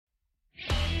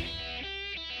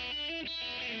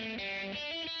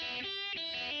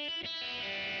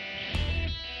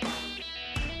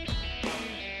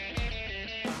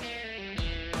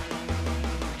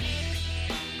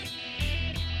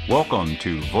Welcome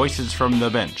to Voices from the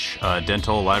Bench, a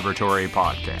dental laboratory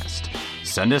podcast.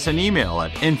 Send us an email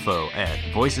at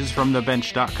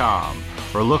info@voicesfromthebench.com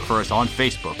or look for us on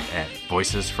Facebook at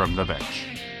Voices from the Bench.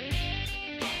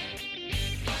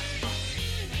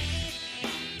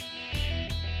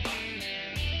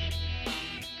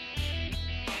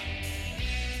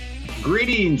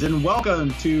 Greetings and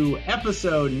welcome to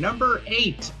episode number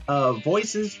 8 of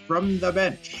Voices from the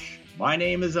Bench. My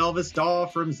name is Elvis Dahl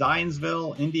from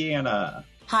Zionsville, Indiana.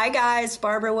 Hi guys,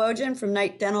 Barbara Wojin from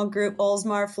Knight Dental Group,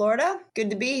 Oldsmar, Florida. Good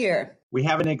to be here. We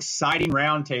have an exciting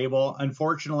roundtable.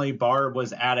 Unfortunately, Barb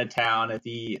was out of town at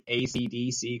the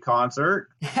AC/DC concert.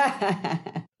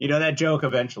 You know, that joke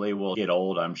eventually will get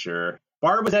old, I'm sure.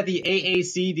 Barb was at the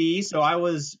AACD, so I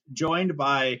was joined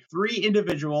by 3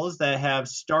 individuals that have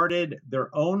started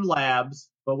their own labs.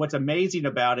 But what's amazing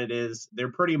about it is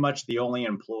they're pretty much the only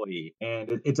employee.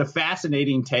 And it's a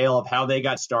fascinating tale of how they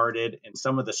got started and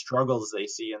some of the struggles they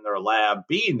see in their lab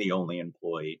being the only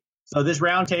employee. So this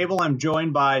roundtable, I'm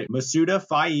joined by Masuda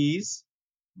Faiz,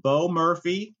 Bo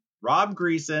Murphy, Rob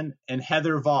Greason, and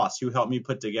Heather Voss, who helped me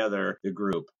put together the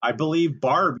group. I believe,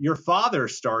 Barb, your father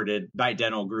started Knight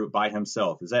Dental Group by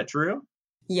himself. Is that true?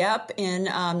 Yep. In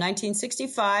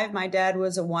 1965, my dad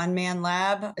was a one-man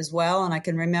lab as well. And I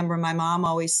can remember my mom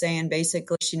always saying,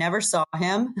 basically, she never saw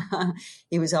him.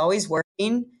 He was always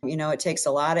working. You know, it takes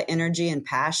a lot of energy and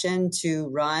passion to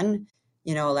run,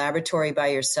 a laboratory by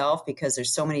yourself because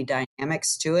there's so many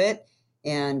dynamics to it.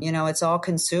 And, it's all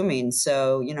consuming.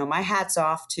 So, my hat's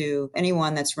off to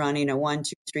anyone that's running a 1,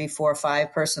 2, 3, 4,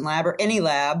 5 person lab or any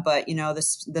lab. But,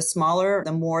 the smaller,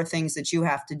 the more things that you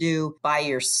have to do by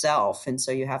yourself. And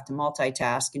so you have to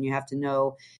multitask and you have to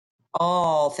know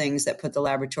all things that put the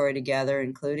laboratory together,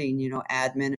 including,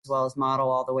 admin as well as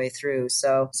model all the way through.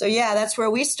 So yeah, that's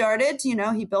where we started.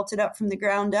 He built it up from the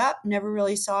ground up. Never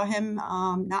really saw him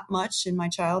not much in my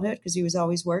childhood because he was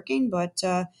always working. But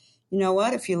you know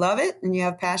what? If you love it and you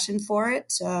have passion for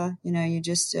it, you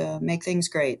just make things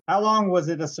great. How long was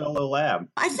it a solo lab?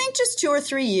 I think just 2 or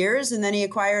 3 years. And then he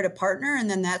acquired a partner. And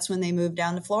then that's when they moved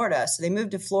down to Florida. So they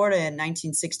moved to Florida in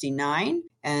 1969.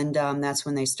 And that's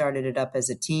when they started it up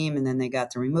as a team. And then they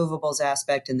got the removables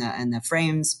aspect and the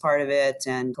frames part of it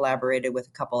and collaborated with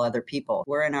a couple other people.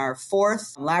 We're in our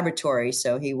 4th laboratory.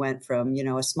 So he went from,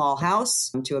 a small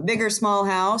house to a bigger small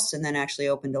house and then actually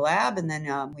opened a lab. And then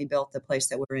we built the place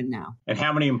that we're in now. And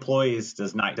how many employees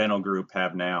does Knight Dental Group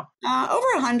have now? Over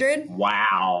 100.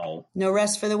 Wow. No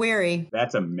rest for the weary.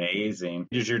 That's amazing.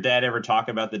 Does your dad ever talk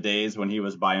about the days when he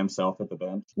was by himself at the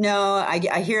bench? No,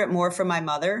 I hear it more from my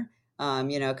mother.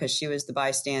 Because she was the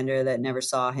bystander that never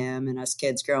saw him, and us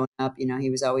kids growing up,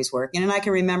 he was always working. And I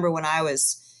can remember when I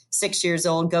was 6 years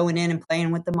old going in and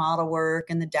playing with the model work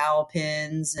and the dowel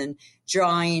pins and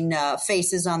drawing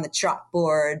faces on the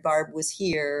chalkboard. Barb was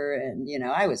here and,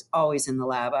 I was always in the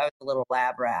lab. I was a little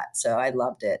lab rat, so I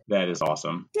loved it. That is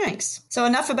awesome. Thanks. So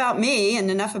enough about me and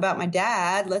enough about my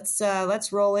dad. Let's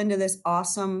roll into this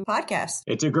awesome podcast.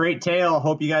 It's a great tale.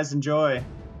 Hope you guys enjoy.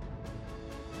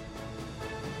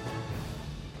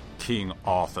 King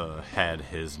Arthur had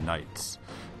his knights,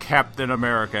 Captain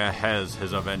America has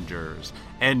his Avengers,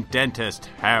 and dentists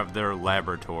have their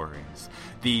laboratories.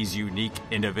 These unique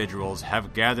individuals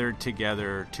have gathered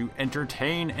together to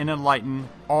entertain and enlighten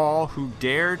all who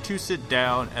dare to sit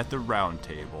down at the round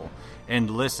table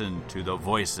and listen to the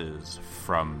voices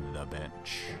from the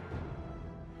bench.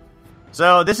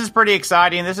 So this is pretty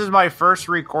exciting. This is my first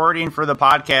recording for the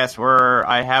podcast where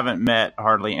I haven't met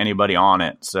hardly anybody on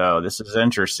it. So this is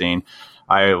interesting.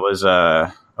 I was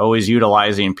always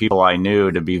utilizing people I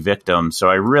knew to be victims. So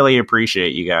I really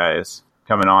appreciate you guys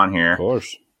coming on here. Of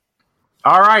course.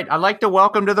 All right. I'd like to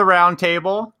welcome to the round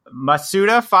table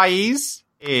Masuda Faiz.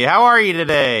 Hey, how are you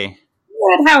today?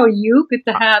 Good. How are you? Good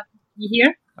to have you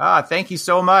here. Thank you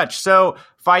so much. So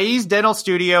Faiz Dental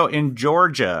Studio in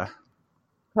Georgia.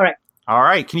 Correct. All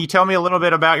right. Can you tell me a little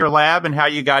bit about your lab and how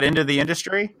you got into the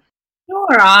industry?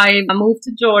 Sure. I moved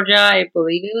to Georgia, I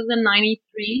believe it was in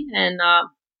 93, and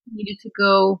needed to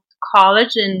go to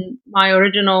college. And my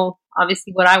original,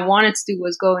 obviously, what I wanted to do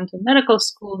was go into medical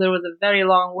school. There was a very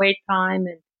long wait time,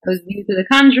 and I was new to the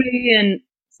country. And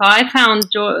so I found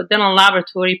a dental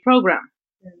laboratory program.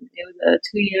 And it was a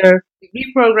 2-year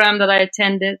degree program that I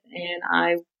attended, and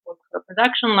I worked for a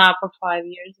production lab for 5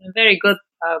 years, a very good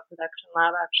production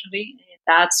lab, actually. And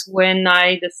that's when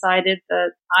I decided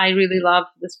that I really love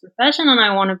this profession and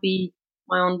I want to be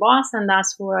my own boss. And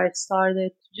that's where I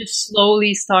started, just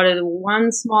slowly started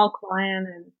one small client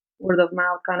and word of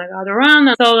mouth kind of got around.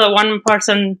 And so the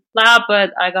 1-person lab,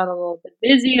 but I got a little bit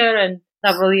busier. And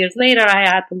several years later, I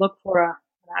had to look for an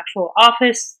actual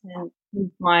office. And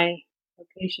moved my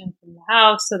location from the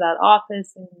house to that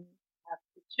office and have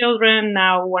two children.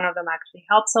 Now one of them actually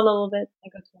helps a little bit. I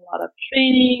go to a lot of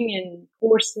training and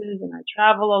courses, and I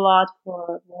travel a lot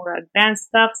for more advanced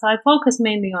stuff. So I focus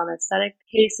mainly on aesthetic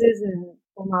cases and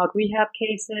home out rehab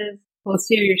cases,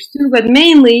 posteriors too, but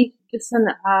mainly just in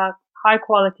high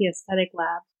quality aesthetic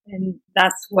labs. And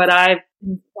that's what I've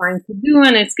been trying to do.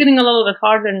 And it's getting a little bit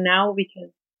harder now because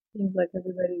it seems like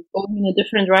everybody's going in a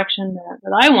different direction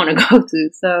that I want to go to.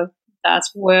 So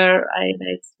that's where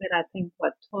it's been, I think,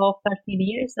 12, 13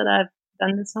 years that I've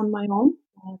done this on my own.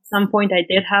 At some point, I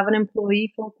did have an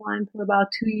employee full time for about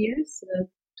 2 years,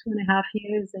 2.5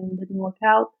 years, and didn't work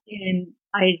out. And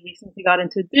I recently got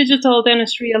into digital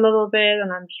dentistry a little bit,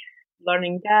 and I'm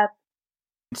learning that.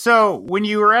 So when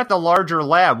you were at the larger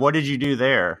lab, what did you do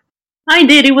there? I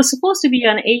did. It was supposed to be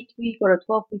an 8-week or a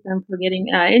 12-week, I'm forgetting,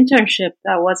 internship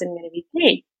that wasn't going to be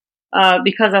paid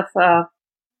because of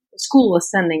school was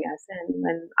sending us. And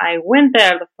when I went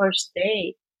there the first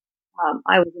day,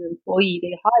 I was an employee.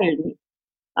 They hired me.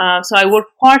 So I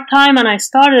worked part-time, and I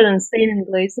started in stain and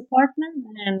glaze department.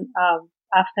 And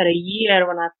after a year,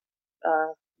 when I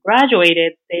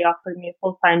graduated, they offered me a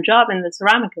full-time job in the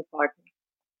ceramic department.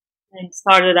 And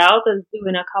started out as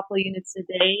doing a couple units a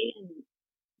day, and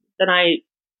then I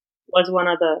was one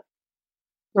of the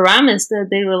ceramists that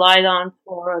they relied on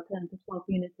for 10 to 12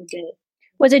 units a day.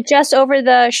 Was it just over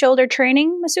the shoulder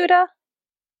training, Masuda?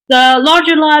 The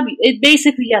larger lab, it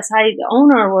basically, yes, the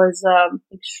owner was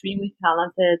extremely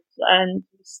talented, and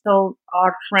we still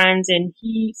are friends, and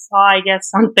he saw, I guess,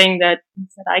 something that he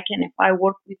said, if I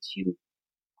work with you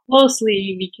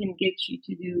closely, we can get you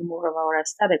to do more of our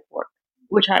aesthetic work.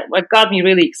 Which what got me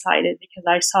really excited because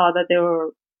I saw that there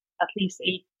were at least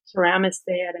 8 ceramists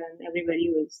there, and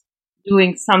everybody was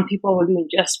some people were doing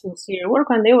just posterior work,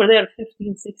 and they were there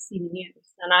 15, 16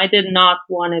 years. And I did not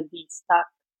want to be stuck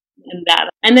in that.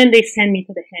 And then they sent me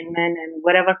to the Hinman, and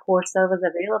whatever course that was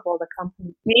available, the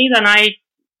company paid, and I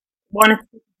wanted to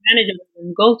take advantage of it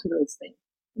and go to those things.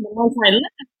 And then once I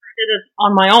left, I did it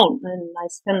on my own, and I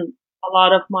spent a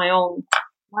lot of my own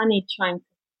money trying to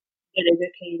get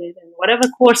educated, and whatever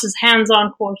courses,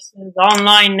 hands-on courses,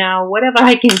 online now, whatever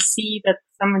I can see that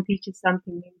someone teaches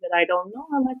something new that I don't know,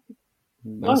 I like to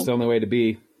learn. That's the only way to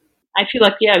be. I feel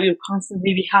like, we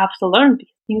have to learn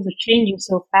because things are changing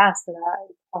so fast that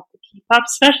I have to keep up,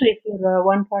 especially if you're a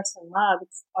one-person lab.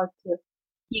 It's hard to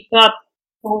keep up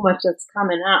so much that's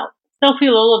coming out. Still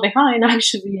feel a little behind,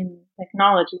 actually, in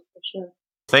technology, for sure.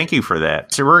 Thank you for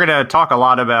that. So we're going to talk a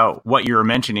lot about what you were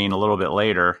mentioning a little bit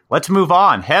later. Let's move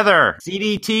on. Heather,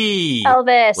 CDT.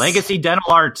 Elvis. Legacy Dental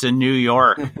Arts in New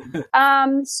York.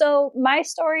 So my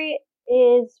story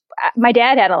is my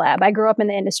dad had a lab. I grew up in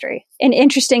the industry. And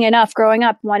interesting enough, growing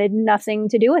up, wanted nothing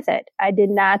to do with it. I did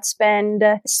not spend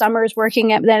summers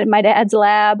working at my dad's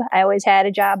lab. I always had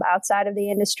a job outside of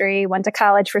the industry, went to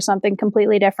college for something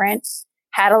completely different.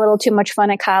 Had a little too much fun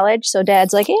at college. So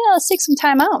dad's like, let's take some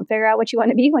time out and figure out what you want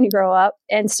to be when you grow up,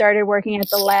 and started working at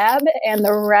the lab, and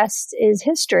the rest is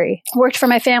history. Worked for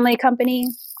my family company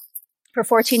for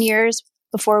 14 years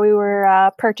before we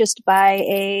were purchased by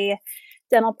a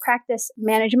dental practice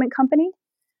management company.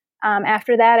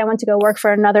 After that, I went to go work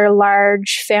for another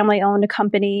large family-owned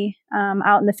company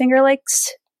out in the Finger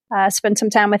Lakes, spent some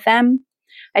time with them.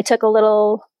 I took a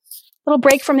little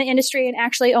break from the industry and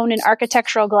actually owned an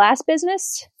architectural glass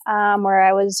business where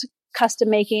I was custom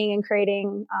making and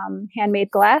creating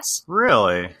handmade glass.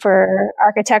 Really? For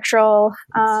architectural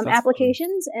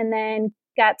applications, and then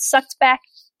got sucked back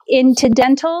into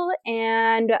dental,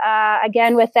 and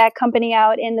again with that company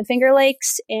out in the Finger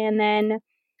Lakes, and then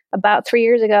about 3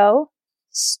 years ago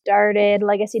started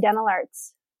Legacy Dental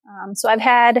Arts. So I've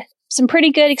had some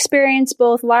pretty good experience,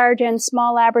 both large and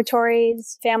small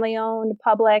laboratories, family owned,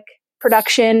 public,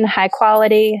 production, high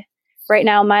quality. Right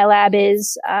now, my lab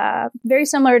is very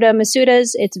similar to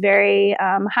Masuda's. It's very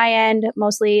high end,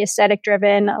 mostly aesthetic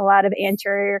driven, a lot of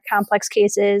anterior complex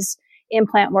cases,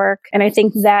 implant work. And I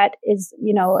think that is,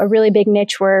 a really big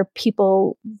niche where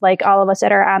people like all of us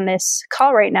that are on this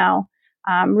call right now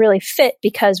really fit,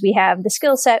 because we have the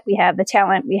skill set, we have the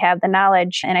talent, we have the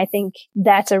knowledge. And I think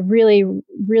that's a really,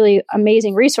 really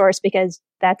amazing resource, because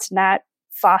that's not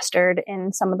fostered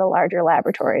in some of the larger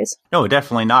laboratories. No,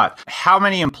 definitely not. How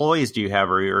many employees do you have,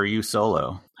 or are you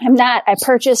solo? I'm not. I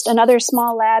purchased another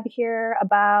small lab here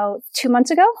about 2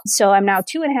 months ago. So I'm now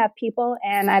 2.5 people,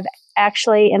 and I've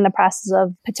actually in the process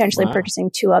of potentially purchasing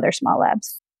 2 other small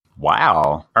labs.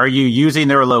 Wow. Are you using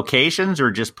their locations or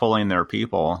just pulling their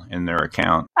people in their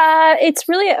account? It's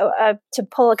really to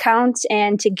pull accounts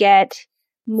and to get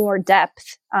more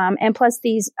depth. And plus,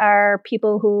 these are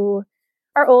people who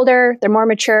are older, they're more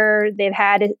mature, they've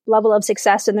had a level of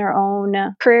success in their own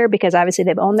career because obviously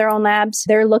they've owned their own labs.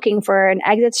 They're looking for an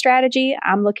exit strategy.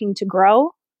 I'm looking to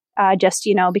grow,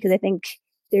 because I think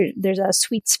there's a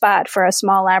sweet spot for a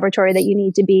small laboratory that you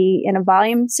need to be in a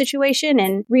volume situation,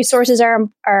 and resources are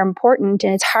important.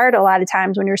 And it's hard a lot of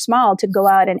times when you're small to go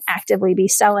out and actively be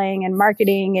selling and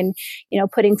marketing and,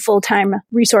 putting full-time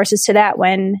resources to that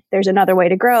when there's another way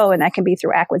to grow. And that can be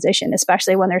through acquisition,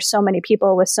 especially when there's so many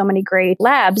people with so many great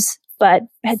labs, but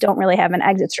don't really have an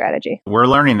exit strategy. We're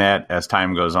learning that as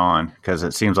time goes on, because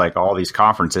it seems like all these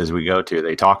conferences we go to,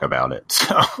 they talk about it.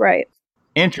 So. Right.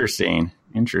 Interesting.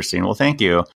 Well, thank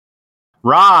you.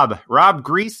 Rob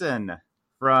Greason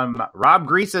from Rob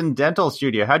Greason Dental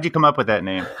Studio. How'd you come up with that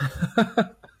name?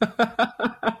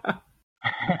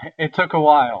 It took a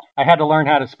while. I had to learn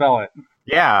how to spell it.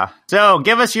 Yeah. So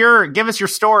give us your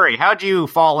story. How'd you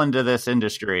fall into this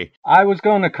industry? I was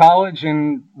going to college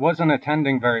and wasn't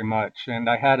attending very much, and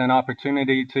I had an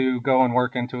opportunity to go and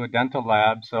work into a dental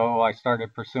lab, so I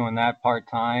started pursuing that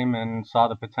part-time and saw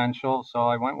the potential, so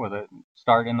I went with it.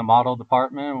 Started in the model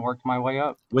department and worked my way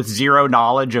up. With zero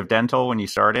knowledge of dental when you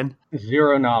started?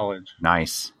 Zero knowledge.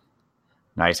 Nice.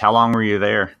 How long were you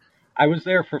there? I was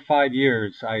there for 5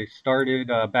 years. I started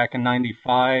back in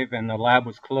 95, and the lab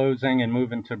was closing and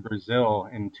moving to Brazil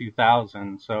in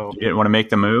 2000. So you didn't want to make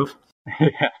the move?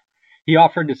 Yeah. He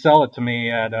offered to sell it to me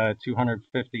at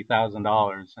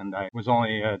 $250,000, and I was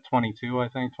only 22, I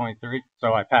think, 23.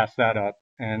 So I passed that up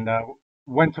and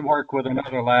went to work with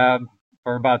another lab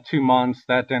for about 2 months.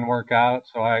 That didn't work out,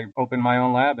 so I opened my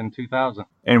own lab in 2000.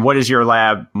 And what does your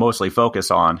lab mostly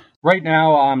focus on? Right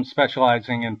now, I'm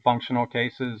specializing in functional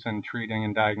cases and treating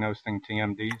and diagnosing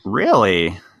TMDs.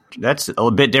 Really? That's a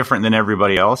bit different than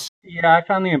everybody else. Yeah, I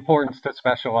found the importance to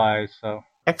specialize. So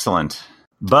excellent.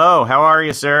 Bo, how are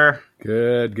you, sir?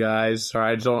 Good, guys.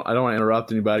 Sorry, I don't want to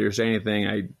interrupt anybody or say anything.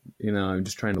 I'm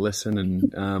just trying to listen,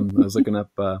 and I was looking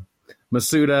up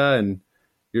Masuda, and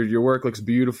your work looks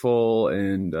beautiful,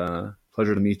 and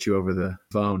pleasure to meet you over the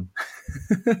phone.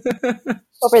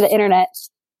 Over the internet.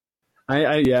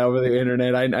 Over the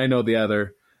internet. I know the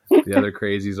other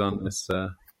crazies on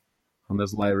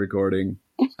this live recording.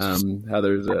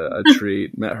 Heather's a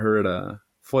treat. Met her at a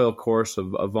foil course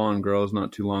of Vaughn Groves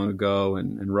not too long ago,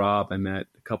 and Rob I met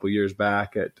a couple years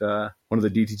back at one of the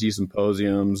DTG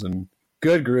symposiums, and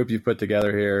good group you've put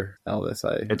together here, Elvis.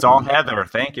 It's all Heather.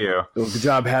 Thank you. Well, good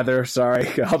job, Heather. Sorry.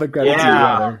 All the credit to you,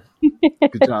 Heather.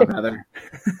 Good job, Heather.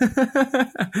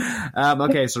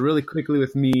 Okay, so really quickly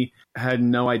with me, I had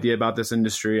no idea about this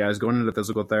industry. I was going into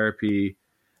physical therapy.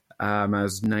 I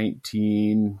was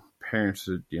 19. Parents,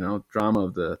 drama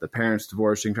of the parents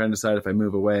divorcing, trying to decide if I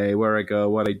move away, where I go,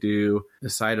 what I do.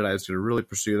 Decided I was going to really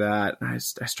pursue that. I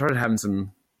started having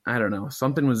some, I don't know,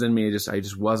 something was in me. I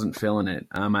just wasn't feeling it.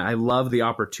 I love the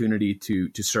opportunity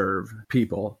to serve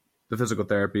people. The physical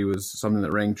therapy was something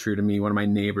that rang true to me. One of my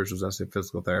neighbors was also a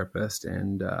physical therapist,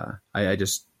 and I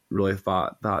just really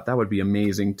thought that would be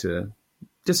amazing to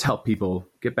just help people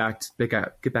get back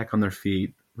on their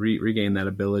feet, regain that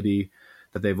ability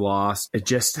that they've lost. It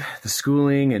just, the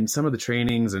schooling and some of the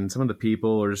trainings and some of the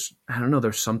people, I don't know,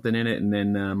 there's something in it. And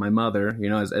then my mother,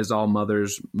 as all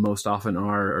mothers most often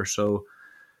are so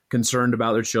concerned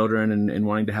about their children and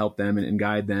wanting to help them and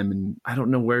guide them. And I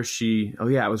don't know where it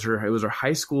was her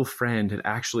high school friend had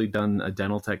actually done a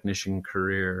dental technician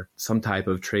career, some type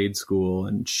of trade school.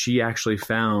 And she actually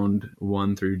found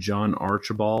one through John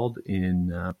Archibald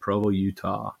in Provo,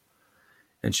 Utah.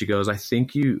 And she goes, I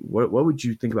think what would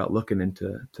you think about looking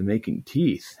into making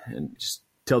teeth? And just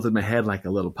tilted my head like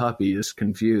a little puppy, just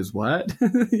confused. What?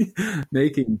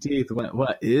 Making teeth?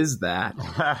 What is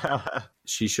that?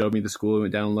 She showed me the school. We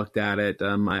went down and looked at it.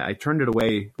 I turned it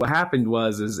away. What happened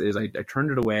was I turned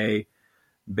it away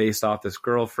based off this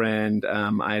girlfriend.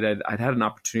 I'd had an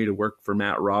opportunity to work for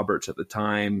Matt Roberts at the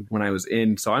time when I was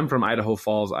in. So I'm from Idaho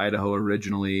Falls, Idaho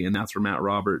originally, and that's where Matt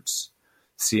Roberts'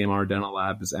 CMR Dental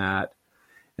Lab is at.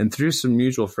 And through some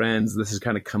mutual friends, this has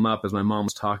kind of come up as my mom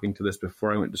was talking to this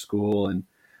before I went to school. And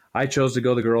I chose to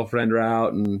go the girlfriend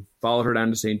route and followed her down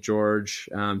to St. George,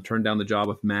 turned down the job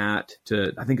with Matt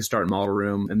to, I think, start model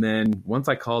room. And then once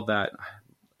I called that,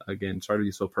 again, sorry to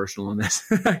be so personal on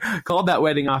this, called that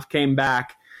wedding off, came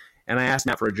back, and I asked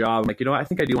Matt for a job. I'm like, I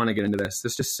think I do want to get into this.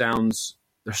 This just sounds,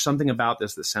 there's something about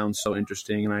this that sounds so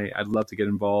interesting, and I'd love to get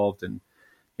involved. And,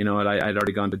 I'd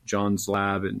already gone to John's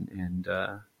lab and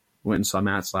went and saw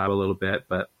Matt's lab a little bit,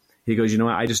 but he goes,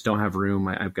 I just don't have room.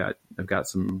 I've got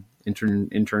some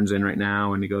interns in right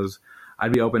now. And he goes,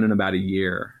 I'd be open in about a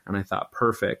year. And I thought,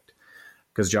 perfect.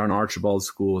 Because John Archibald's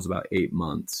school is about 8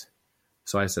 months.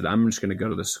 So I said, I'm just going to go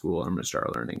to the school. I'm going to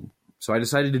start learning. So I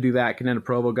decided to do that. Canada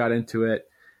Provo, got into it.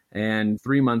 And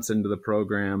 3 months into the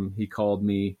program, he called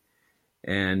me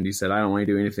and he said, I don't want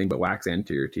to do anything but wax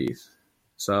anterior teeth.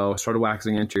 So I started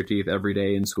waxing anterior teeth every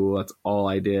day in school. That's all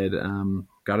I did.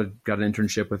 Got an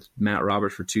internship with Matt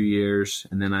Roberts for 2 years.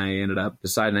 And then I ended up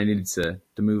deciding I needed to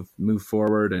move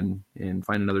forward and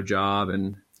find another job.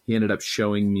 And he ended up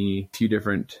showing me a few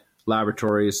different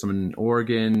laboratories, some in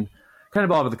Oregon, kind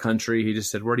of all over the country. He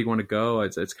just said, where do you want to go?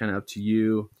 It's kind of up to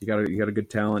you. You got a good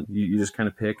talent. You just kind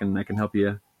of pick, and I can help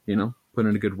you, put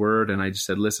in a good word. And I just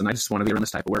said, listen, I just want to be around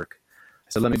this type of work. I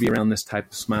said, let me be around this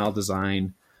type of smile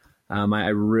design. I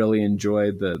really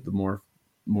enjoyed the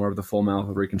more of the full mouth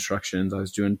reconstructions. I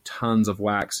was doing tons of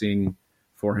waxing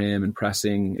for him and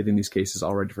pressing, getting these cases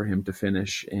all ready for him to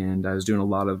finish. And I was doing a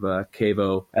lot of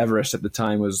Cavo. Everest at the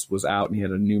time was out, and he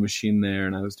had a new machine there,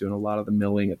 and I was doing a lot of the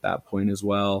milling at that point as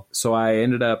well. So I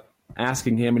ended up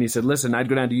asking him, and he said, listen, I'd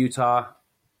go down to Utah.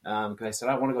 Because I said,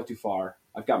 I don't want to go too far.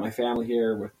 I've got my family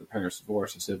here with the parents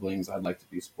divorced and siblings. I'd like to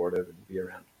be supportive and be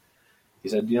around. He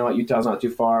said, you know what, Utah's not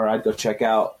too far. I'd go check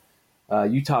out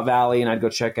Utah Valley, and I'd go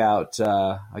check out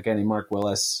a guy named Mark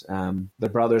Willis. They're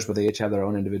brothers, but they each have their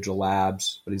own individual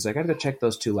labs. But he's like, I'd go check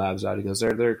those 2 labs out. He goes,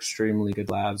 they're extremely good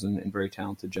labs and very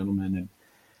talented gentlemen. And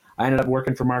I ended up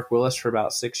working for Mark Willis for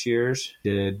about 6 years.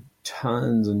 Did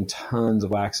tons and tons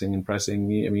of waxing and pressing.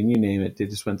 I mean, you name it. They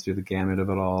just went through the gamut of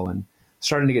it all, and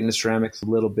starting to get into ceramics a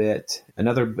little bit.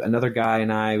 Another guy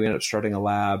and I, we ended up starting a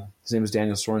lab. His name was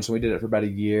Daniel Sorensen. We did it for about a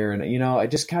year. And, I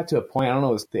just got to a point, I don't know,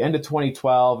 it was the end of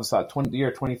 2012. It's about the year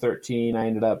 2013.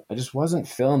 I just wasn't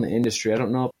feeling the industry. I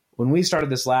don't know. When we started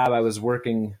this lab, I was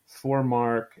working for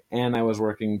Mark, and I was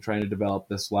working trying to develop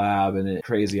this lab, and at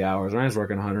crazy hours. And I was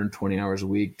working 120 hours a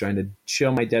week trying to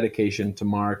show my dedication to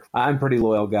Mark. I'm a pretty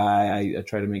loyal guy. I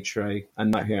try to make sure I'm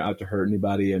not here out to hurt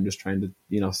anybody. I'm just trying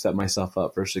to, set myself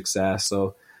up for success.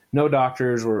 So no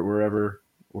doctors were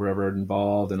ever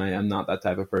involved, and I'm not that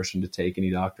type of person to take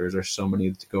any doctors. There's so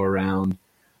many to go around.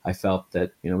 I felt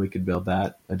that, we could build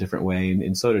that a different way,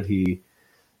 and so did he.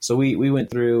 So we went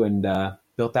through and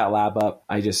built that lab up.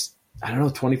 I don't know,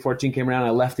 2014 came around.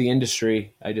 I left the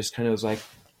industry. I just kind of was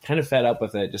kind of fed up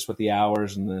with it, just with the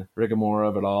hours and the rigmarole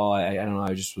of it all. I don't know.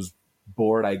 I just was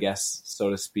bored, I guess, so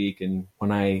to speak. And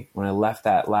when I left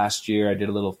that last year, I did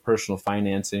a little personal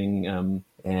financing,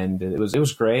 and it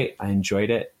was great. I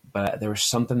enjoyed it, but there was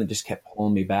something that just kept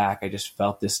pulling me back. I just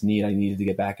felt this need. I needed to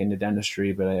get back into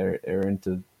dentistry, but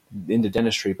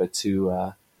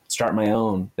to start my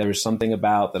own. There was something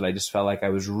about that I just felt like I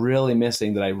was really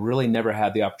missing, that I really never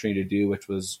had the opportunity to do, which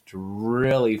was to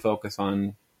really focus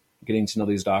on getting to know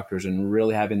these doctors and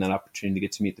really having that opportunity to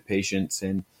get to meet the patients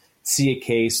and see a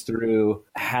case through,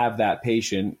 have that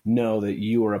patient know that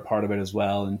you were a part of it as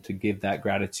well, and to give that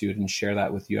gratitude and share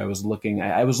that with you. I was looking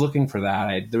for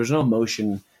that. There was no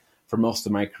emotion for most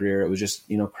of my career. It was just,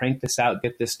 crank this out,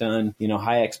 get this done,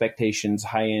 high expectations,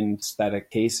 high-end aesthetic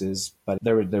cases. But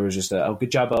there was just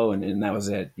good job, Bo, and that was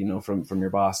it, from your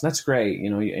boss. And that's great.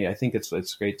 I think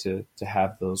it's great to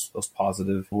have those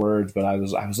positive words, but I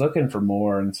was looking for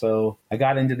more. And so I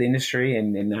got into the industry,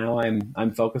 and now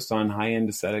I'm focused on high-end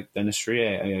aesthetic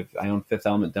dentistry. I own Fifth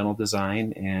Element Dental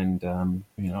Design, and,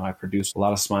 I produce a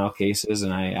lot of smile cases.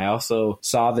 And I also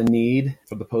saw the need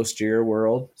for the posterior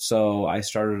world. So I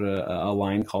started a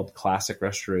line called Classic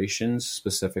Restorations,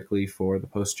 specifically for the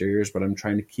posteriors, but I'm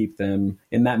trying to keep them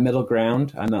in that middle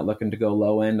ground. I'm not looking to go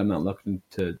low end. I'm not looking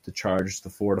to charge the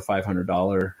 $400 to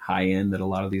 $500 high end that a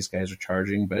lot of these guys are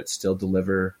charging, but still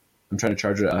deliver. I'm trying to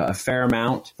charge a fair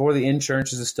amount for the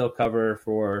insurances to still cover,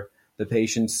 for the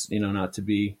patients, not to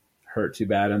be hurt too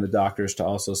bad, and the doctors to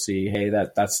also see, hey,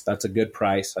 that's a good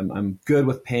price. I'm good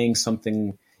with paying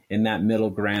something in that middle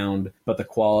ground, but the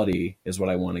quality is what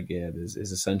I want to give. Is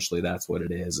essentially that's what it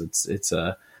is. It's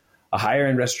a higher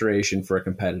end restoration for a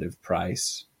competitive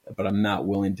price, but I'm not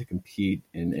willing to compete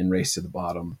and race to the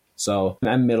bottom. So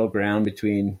I'm middle ground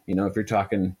between, if you're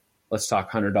talking, let's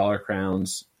talk $100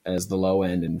 crowns as the low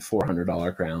end and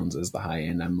 $400 crowns as the high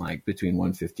end. I'm like between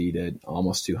 150 to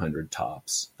almost 200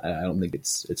 tops. I don't think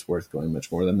it's worth going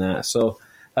much more than that. So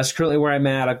that's currently where I'm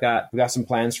at. We've got some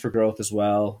plans for growth as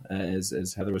well,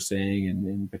 as Heather was saying,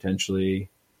 and potentially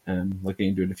looking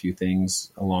into a few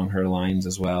things along her lines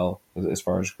as well. As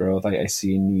far as growth, I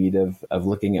see a need of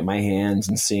looking at my hands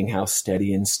and seeing how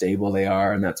steady and stable they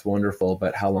are, and that's wonderful.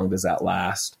 But how long does that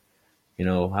last?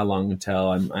 How long until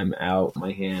I'm out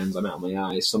my hands, I'm out my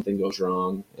eyes, something goes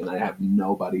wrong, and I have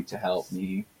nobody to help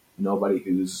me, nobody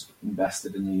who's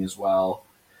invested in me as well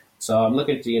So I'm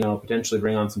looking to, potentially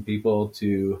bring on some people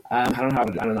to, I don't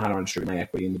know how to distribute my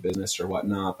equity in the business or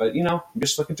whatnot, but, I'm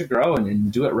just looking to grow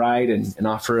and do it right and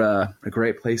offer a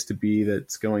great place to be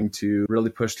that's going to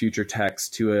really push future techs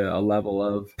to a level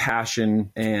of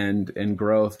passion and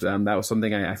growth. That was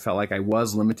something I felt like I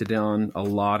was limited on a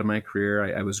lot of my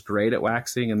career. I was great at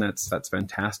waxing, and that's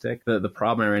fantastic. The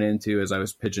problem I ran into is I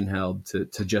was pigeonholed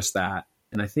to just that.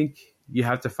 And I think you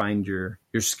have to find your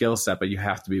skill set, but you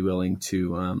have to be willing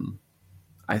to,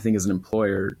 I think as an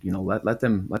employer, let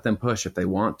them push if they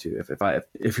want to.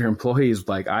 If your employee is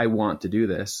like, I want to do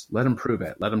this, let them prove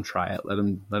it, let them try it, let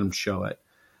them show it.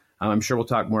 I'm sure we'll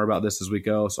talk more about this as we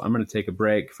go. So I'm going to take a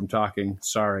break from talking.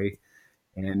 Sorry.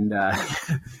 And,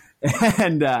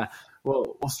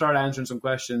 we'll start answering some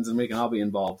questions and we can all be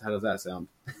involved. How does that sound?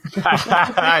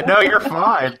 No, you're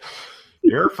fine.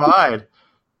 You're fine.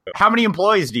 How many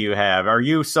employees do you have? Are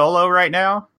you solo right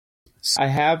now? I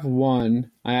have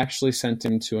one. I actually sent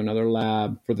him to another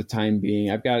lab for the time being.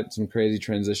 I've got some crazy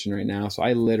transition right now. So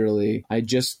I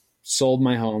just sold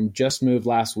my home, just moved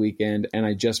last weekend, and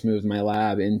I just moved my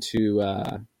lab into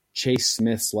Chase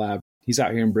Smith's lab. He's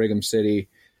out here in Brigham City.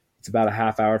 It's about a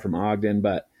half hour from Ogden,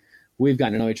 but we've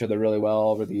gotten to know each other really well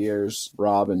over the years.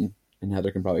 Rob and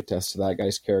Heather can probably attest to that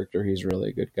guy's character. He's really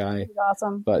a good guy. He's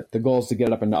awesome. But the goal is to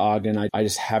get up into Ogden. I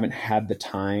just haven't had the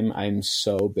time. I'm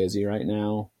so busy right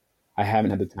now. I haven't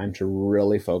had the time to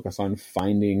really focus on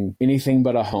finding anything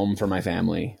but a home for my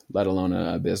family, let alone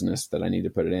a business that I need to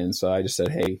put it in. So I just said,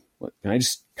 hey, can I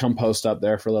just come post up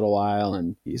there for a little while?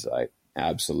 And he's like,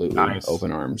 absolutely, nice.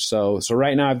 Open arms. So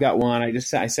right now I've got one. I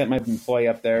sent my employee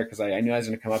up there because I knew I was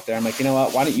going to come up there. I'm like, you know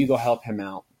what? Why don't you go help him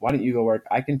out? Why don't you go work?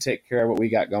 I can take care of what we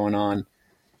got going on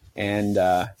and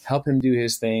help him do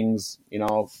his things.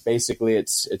 Basically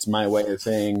it's my way of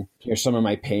saying, here's some of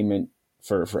my payment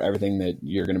for everything that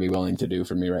you're going to be willing to do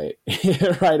for me right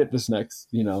at this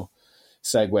next,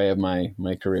 segue of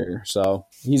my career. So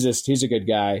he's a good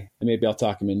guy, and maybe I'll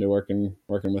talk him into working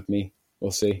with me.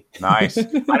 We'll see. Nice.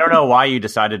 I don't know why you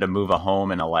decided to move a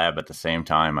home and a lab at the same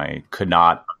time. I could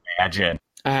not imagine.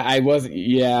 I wasn't.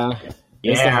 Yeah.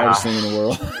 It's the hardest thing in the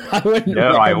world.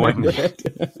 I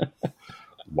wouldn't.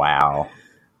 Wow.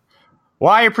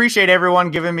 Well, I appreciate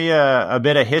everyone giving me a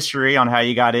bit of history on how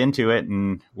you got into it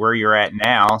and where you're at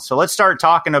now. So let's start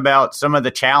talking about some of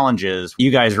the challenges you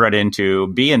guys run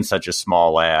into being such a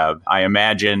small lab. I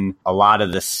imagine a lot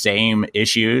of the same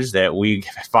issues that we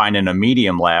find in a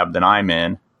medium lab that I'm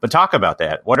in. But talk about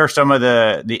that. What are some of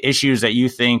the issues that you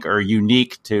think are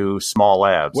unique to small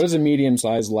labs? What is a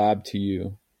medium-sized lab to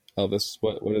you, Elvis?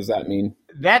 What does that mean?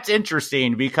 That's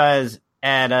interesting because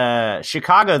at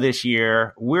Chicago this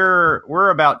year, we're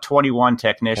about 21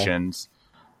 technicians.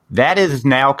 Okay. That is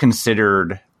now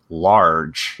considered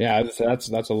large. Yeah, that's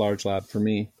a large lab for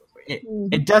me.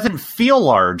 It doesn't feel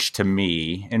large to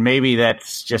me, and maybe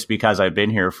that's just because I've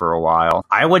been here for a while.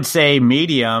 I would say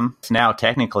medium now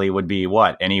technically would be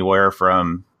anywhere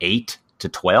from 8 to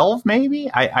 12, maybe?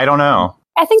 I don't know.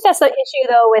 I think that's the issue,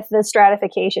 though, with the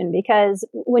stratification, because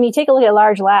when you take a look at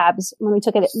large labs, when we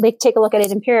take a look at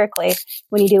it empirically,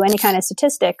 when you do any kind of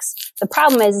statistics, the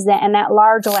problem is that in that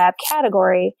large lab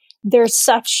category, there's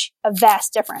such a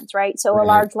vast difference, right? So a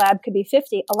large lab could be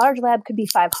 50, a large lab could be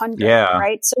 500,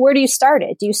 right? So where do you start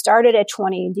it? Do you start it at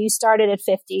 20? Do you start it at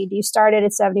 50? Do you start it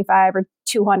at 75 or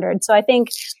 200? So I think,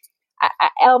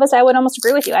 Elvis, I would almost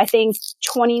agree with you. I think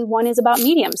 21 is about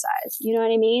medium size. You know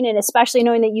what I mean? And especially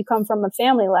knowing that you come from a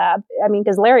family lab. I mean,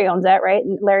 because Larry owns that, right?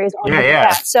 And Larry's owning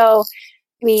that. So,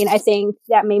 I mean, I think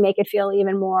that may make it feel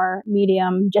even more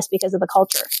medium just because of the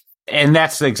culture. And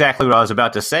that's exactly what I was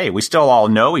about to say. We still all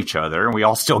know each other and we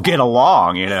all still get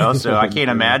along, so I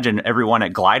can't imagine everyone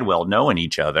at Glidewell knowing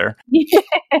each other. Yeah, so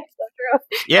true.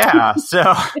 Yeah.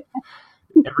 So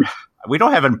we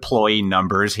don't have employee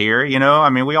numbers here, I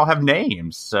mean, we all have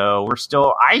names. So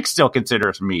I still consider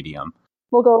us medium.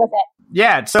 We'll go with it.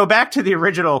 Yeah. So back to the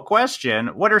original question,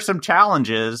 what are some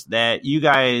challenges that you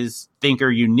guys think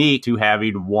are unique to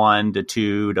having 1 to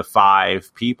 2 to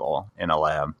 5 people in a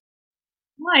lab?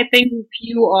 Well, I think if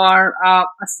you are a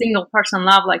single person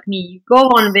lab like me, you go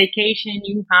on vacation,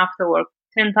 you have to work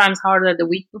 10 times harder the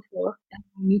week before. And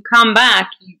when you come back,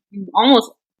 you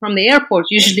almost from the airport,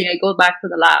 usually I go back to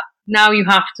the lab. Now you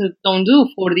have to don't do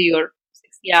 40 or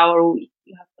 60 hour a week.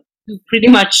 You have to do pretty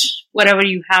much whatever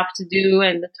you have to do,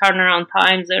 and the turnaround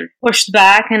times are pushed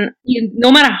back. And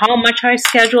no matter how much I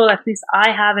schedule, at least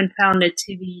I haven't found it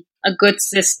to be a good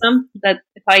system that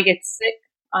if I get sick,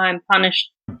 I'm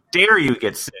punished. Dare you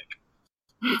get sick?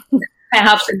 I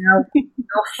have to now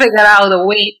figure out a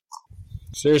way.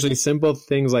 Seriously, simple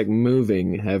things like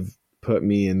moving have put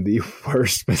me in the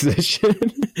worst position.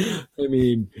 I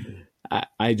mean,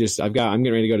 I'm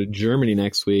getting ready to go to Germany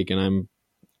next week, and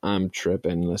I'm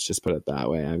tripping. Let's just put it that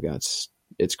way.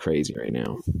 It's crazy right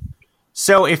now.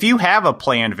 So if you have a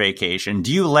planned vacation,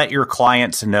 do you let your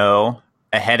clients know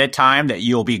ahead of time that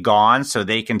you'll be gone so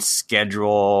they can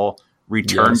schedule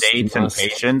return dates and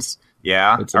patients?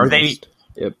 Yeah. Are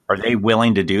they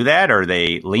willing to do that? Are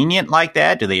they lenient like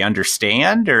that? Do they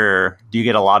understand, or do you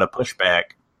get a lot of pushback?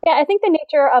 Yeah, I think the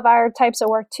nature of our types of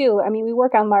work too. I mean, we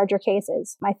work on larger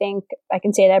cases. I think I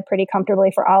can say that pretty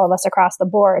comfortably for all of us across the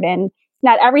board. And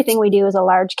not everything we do is a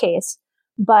large case.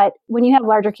 But when you have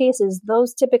larger cases,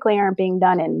 those typically aren't being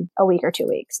done in a week or 2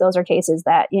 weeks. Those are cases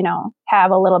that,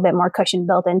 have a little bit more cushion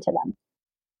built into them.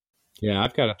 Yeah,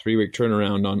 I've got a 3-week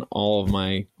turnaround on all of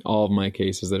my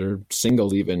cases that are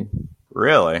single even.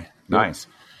 Really? Nice.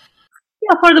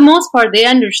 Yeah, for the most part, they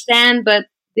understand, but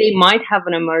they might have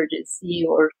an emergency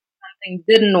or something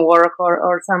didn't work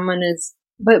or someone is...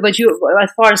 But you,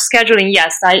 as far as scheduling,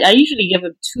 yes, I usually give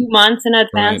them 2 months in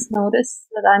advance notice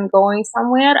that I'm going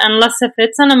somewhere. Unless if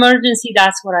it's an emergency,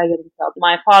 that's what I get tell.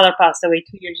 My father passed away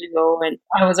 2 years ago, and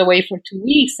I was away for 2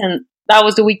 weeks, and that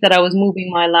was the week that I was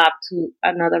moving my lab to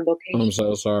another location. I'm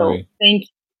so sorry. So, thank you.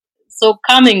 So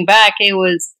coming back, it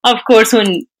was, of course,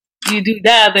 when you do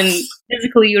that, then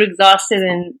physically you're exhausted,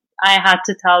 and I had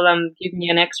to tell them, give me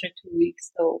an extra 2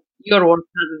 weeks so your work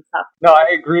doesn't suffer. No,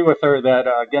 I agree with her that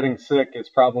getting sick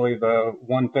is probably the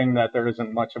one thing that there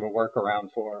isn't much of a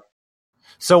workaround for.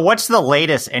 So what's the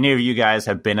latest any of you guys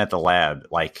have been at the lab?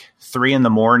 Like 3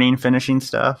 a.m. finishing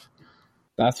stuff?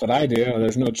 That's what I do.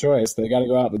 There's no choice. They got to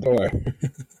go out the door.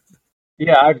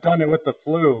 Yeah, I've done it with the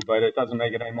flu, but it doesn't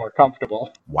make it any more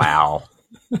comfortable. Wow.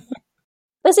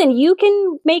 Listen, you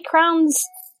can make crowns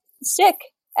sick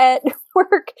at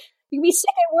work. You can be sick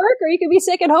at work or you can be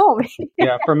sick at home.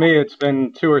 Yeah, for me, it's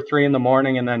been 2 or 3 a.m.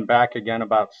 and then back again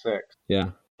about 6. Yeah.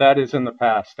 That is in the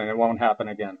past, and it won't happen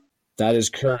again. That is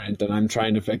current, and I'm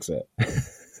trying to fix it.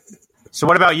 So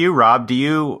what about you, Rob? Do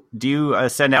you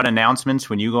send out announcements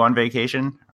when you go on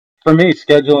vacation? For me,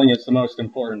 scheduling is the most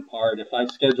important part. If I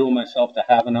schedule myself to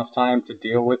have enough time to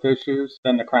deal with issues,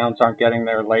 then the crowns aren't getting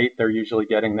there late. They're usually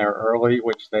getting there early,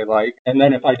 which they like. And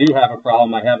then if I do have a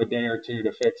problem, I have a day or two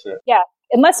to fix it. Yeah.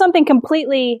 Unless something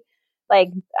completely, like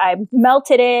I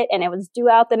melted it and it was due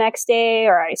out the next day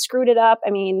or I screwed it up. I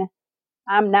mean,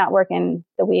 I'm not working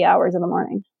the wee hours of the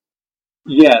morning.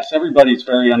 Yes, everybody's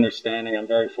very understanding. I'm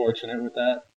very fortunate with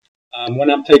that. When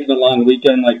I'm taking a long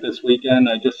weekend like this weekend,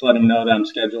 I just let them know that I'm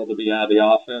scheduled to be out of the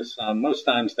office. Most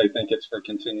times they think it's for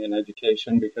continuing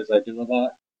education because I do a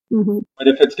lot. Mm-hmm. But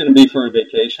if it's going to be for a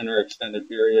vacation or extended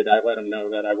period, I let them know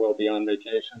that I will be on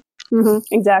vacation.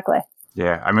 Mm-hmm. Exactly.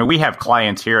 Yeah. I mean, we have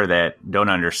clients here that don't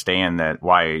understand that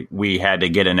why we had to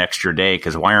get an extra day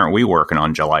because why aren't we working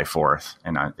on July 4th?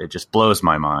 And it just blows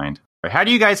my mind. How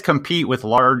do you guys compete with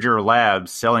larger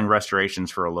labs selling restorations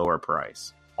for a lower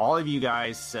price? All of you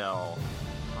guys sell.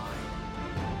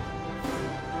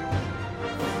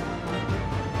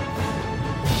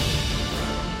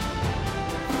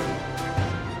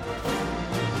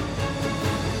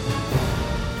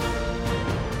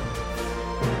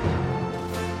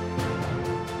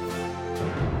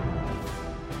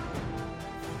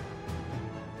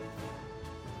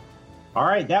 All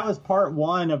right, that was part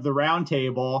 1 of the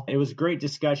roundtable. It was a great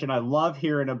discussion. I love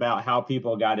hearing about how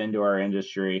people got into our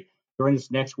industry. Join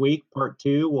us next week, part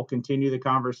 2. We'll continue the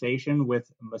conversation with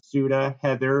Masuda,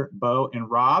 Heather, Bo, and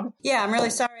Rob. Yeah, I'm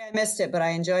really sorry I missed it, but I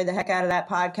enjoyed the heck out of that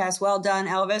podcast. Well done,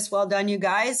 Elvis. Well done, you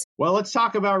guys. Well, let's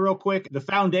talk about real quick. The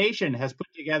foundation has put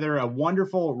together a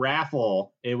wonderful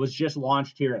raffle. It was just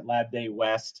launched here at Lab Day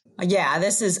West. Yeah,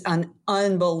 this is an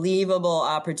unbelievable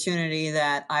opportunity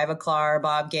that Ivoclar,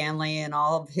 Bob Ganley, and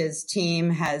all of his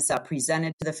team has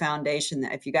presented to the foundation.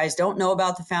 If you guys don't know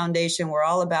about the foundation, we're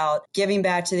all about giving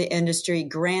back to the industry,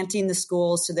 granting the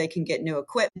schools so they can get new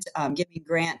equipment, giving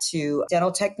grant to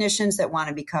dental technicians that want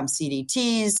to become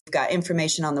CDTs. We've got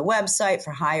information on the website for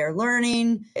higher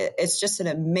learning. It's just an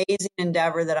amazing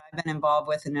endeavor that I've been involved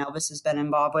with and Elvis has been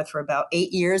involved with for about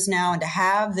 8 years now. And to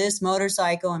have this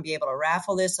motorcycle and be able to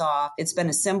raffle this off, it's been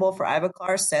a symbol for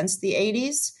Ivoclar since the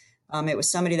 80s. It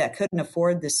was somebody that couldn't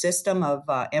afford the system of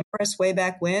Empress way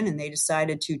back when, and they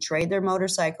decided to trade their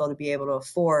motorcycle to be able to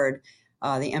afford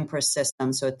the Empress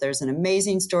system. So there's an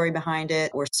amazing story behind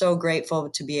it. We're so grateful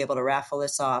to be able to raffle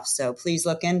this off. So please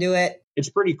look into it. It's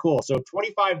pretty cool. So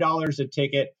 $25 a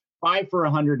ticket, 5 for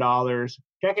 $100.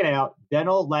 Check it out,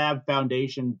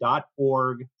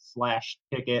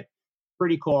 dentallabfoundation.org/ticket.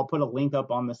 Pretty cool. I'll put a link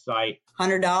up on the site.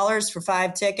 $100 for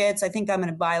 5 tickets. I think I'm going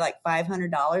to buy like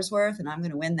 $500 worth, and I'm going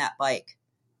to win that bike.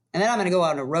 And then I'm going to go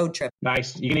on a road trip.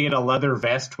 Nice. You going to get a leather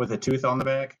vest with a tooth on the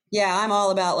back? Yeah, I'm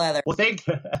all about leather. Well, thanks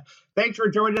for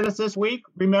joining us this week.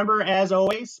 Remember, as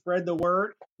always, spread the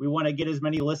word. We want to get as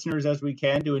many listeners as we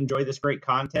can to enjoy this great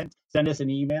content. Send us an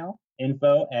email,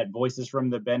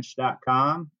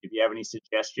 info@voicesfromthebench.com. If you have any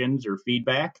suggestions or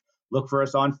feedback, look for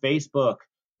us on Facebook.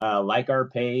 Like our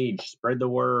page, spread the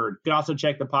word. You can also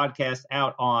check the podcast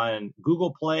out on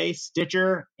Google Play,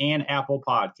 Stitcher, and Apple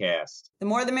Podcasts. The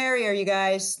more the merrier, you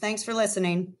guys. Thanks for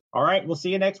listening. All right, we'll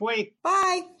see you next week.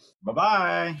 Bye.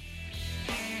 Bye-bye.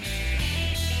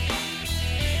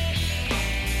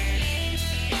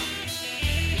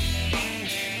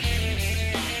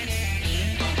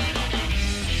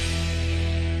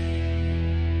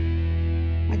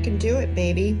 I can do it,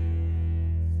 baby.